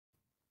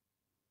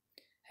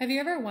Have you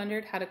ever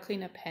wondered how to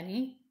clean a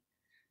penny?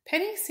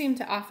 Pennies seem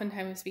to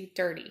oftentimes be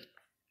dirty,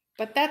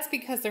 but that's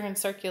because they're in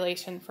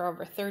circulation for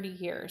over 30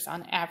 years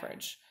on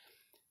average.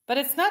 But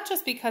it's not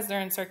just because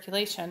they're in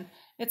circulation,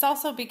 it's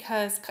also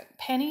because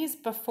pennies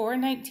before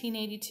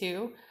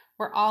 1982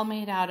 were all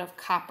made out of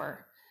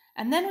copper.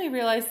 And then we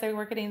realized they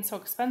were getting so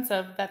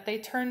expensive that they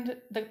turned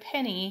the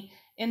penny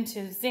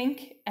into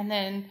zinc and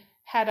then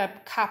had a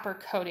copper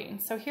coating.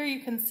 So here you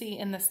can see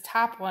in this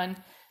top one,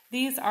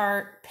 these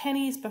are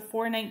pennies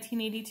before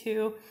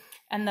 1982,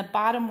 and the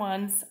bottom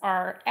ones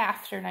are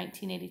after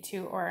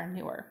 1982 or are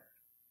newer.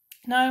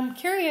 Now I'm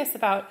curious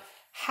about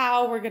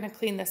how we're going to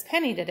clean this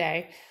penny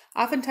today.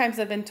 Oftentimes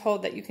I've been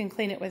told that you can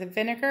clean it with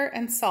vinegar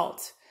and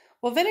salt.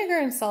 Well, vinegar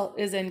and salt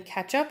is in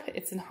ketchup,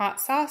 it's in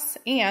hot sauce,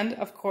 and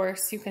of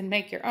course you can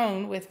make your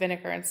own with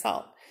vinegar and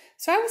salt.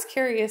 So I was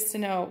curious to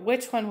know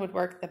which one would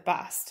work the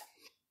best.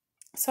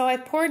 So I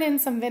poured in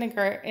some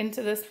vinegar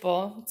into this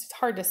bowl, it's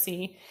hard to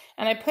see,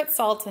 and I put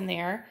salt in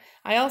there.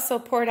 I also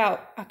poured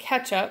out a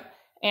ketchup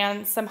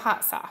and some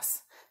hot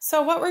sauce.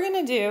 So what we're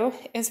gonna do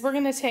is we're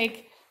gonna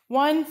take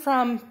one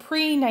from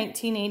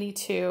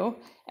pre-1982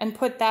 and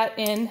put that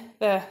in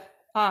the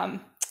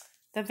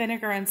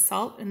vinegar and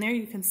salt, and there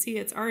you can see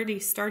it's already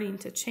starting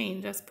to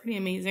change. That's pretty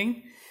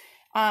amazing.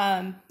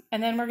 And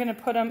then we're gonna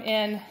put them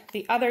in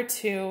the other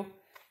two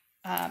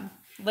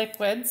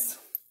liquids,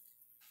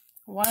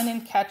 one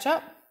in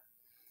ketchup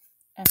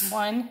and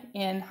one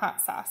in hot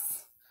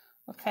sauce.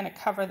 We'll kind of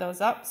cover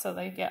those up so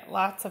they get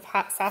lots of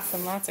hot sauce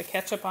and lots of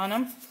ketchup on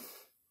them.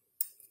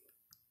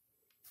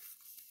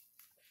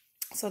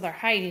 So they're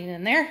hiding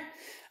in there.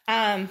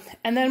 And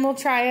then we'll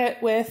try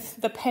it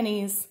with the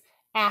pennies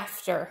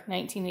after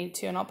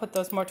 1982, and I'll put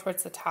those more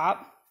towards the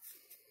top.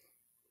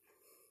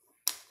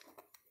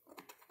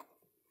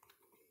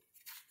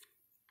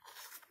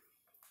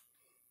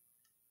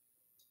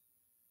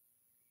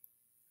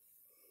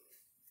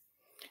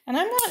 And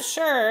I'm not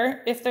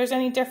sure if there's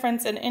any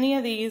difference in any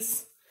of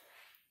these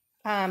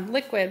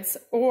liquids,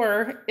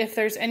 or if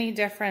there's any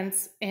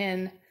difference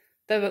in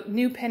the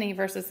new penny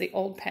versus the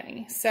old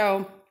penny.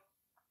 So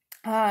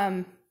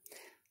I'm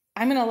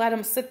going to let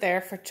them sit there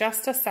for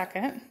just a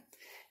second,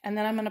 and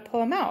then I'm going to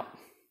pull them out.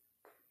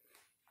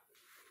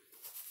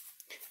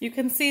 You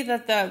can see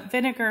that the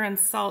vinegar and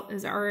salt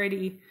is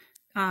already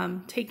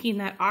taking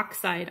that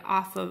oxide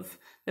off of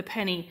the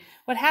penny.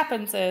 What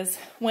happens is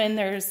when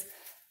there's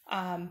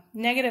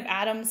negative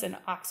atoms in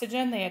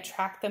oxygen, they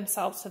attract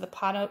themselves to the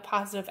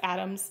positive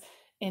atoms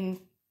in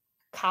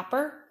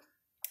copper,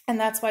 and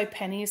that's why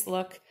pennies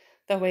look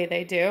the way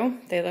they do.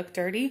 They look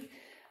dirty,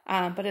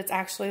 but it's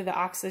actually the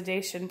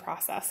oxidation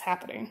process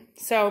happening.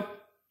 So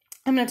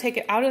I'm going to take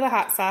it out of the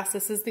hot sauce.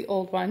 This is the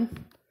old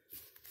one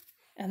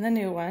and the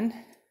new one.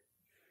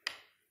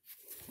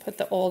 Put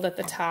the old at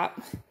the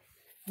top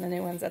and the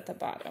new one's at the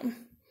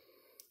bottom.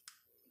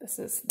 This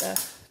is the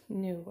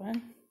new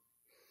one.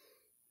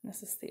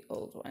 This is the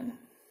old one.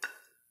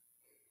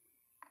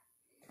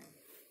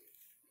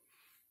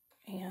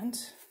 And,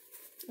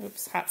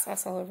 oops, hot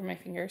sauce all over my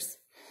fingers.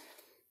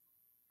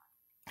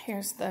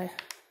 Here's the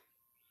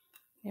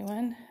new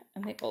one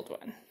and the old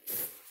one.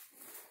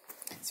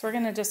 So we're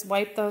gonna just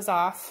wipe those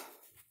off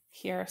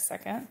here a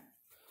second.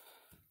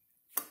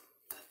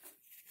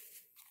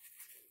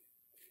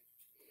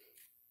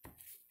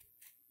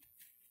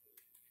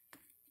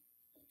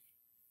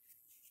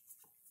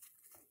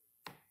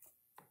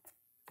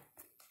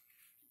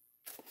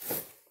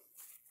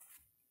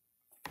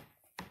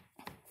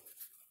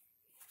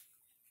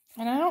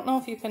 And I don't know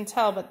if you can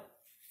tell, but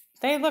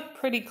they look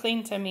pretty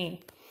clean to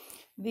me.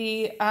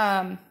 The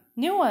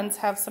new ones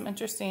have some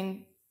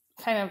interesting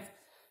kind of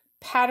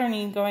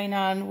patterning going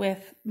on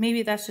with,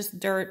 maybe that's just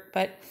dirt,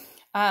 but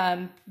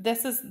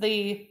this is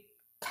the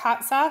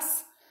hot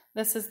sauce,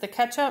 this is the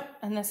ketchup,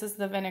 and this is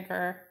the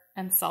vinegar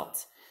and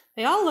salt.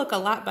 They all look a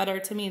lot better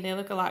to me. They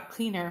look a lot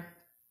cleaner.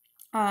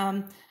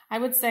 I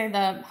would say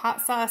the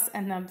hot sauce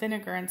and the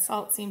vinegar and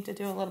salt seem to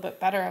do a little bit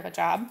better of a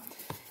job.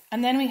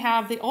 And then we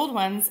have the old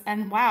ones,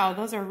 and wow,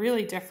 those are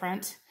really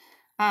different.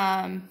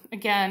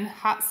 Again,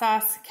 hot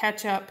sauce,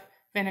 ketchup,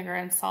 vinegar,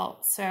 and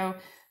salt. So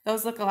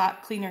those look a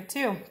lot cleaner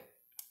too.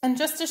 And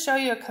just to show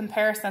you a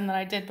comparison that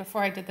I did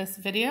before I did this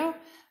video,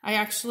 I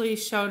actually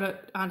showed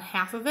it on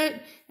half of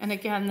it. And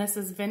again, this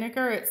is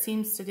vinegar. It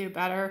seems to do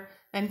better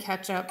than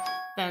ketchup,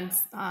 than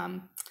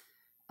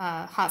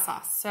hot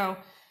sauce. So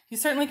you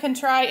certainly can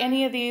try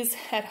any of these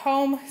at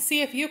home.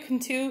 See if you can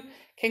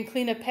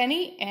clean a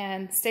penny,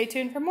 and stay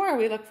tuned for more.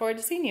 We look forward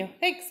to seeing you.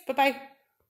 Thanks. Bye-bye.